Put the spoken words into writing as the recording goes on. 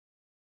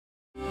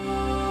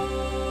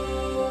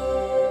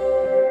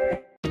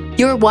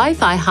Your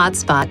Wi-Fi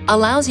hotspot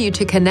allows you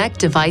to connect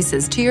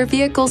devices to your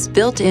vehicle's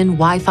built-in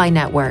Wi-Fi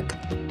network.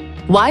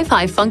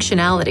 Wi-Fi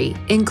functionality,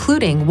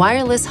 including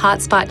wireless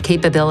hotspot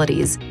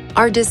capabilities,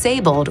 are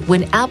disabled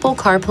when Apple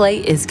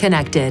CarPlay is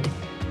connected.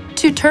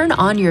 To turn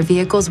on your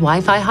vehicle's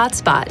Wi-Fi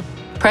hotspot,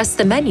 press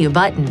the menu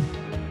button,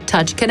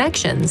 touch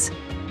Connections,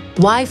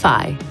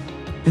 Wi-Fi,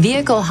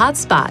 Vehicle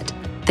Hotspot,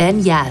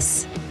 then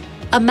Yes.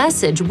 A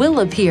message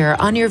will appear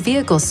on your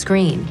vehicle's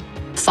screen.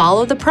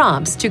 Follow the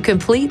prompts to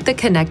complete the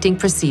connecting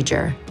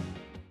procedure.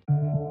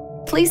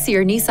 Please see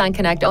your Nissan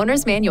Connect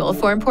Owner's Manual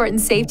for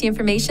important safety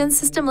information,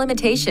 system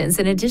limitations,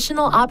 and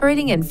additional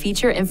operating and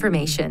feature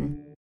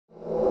information.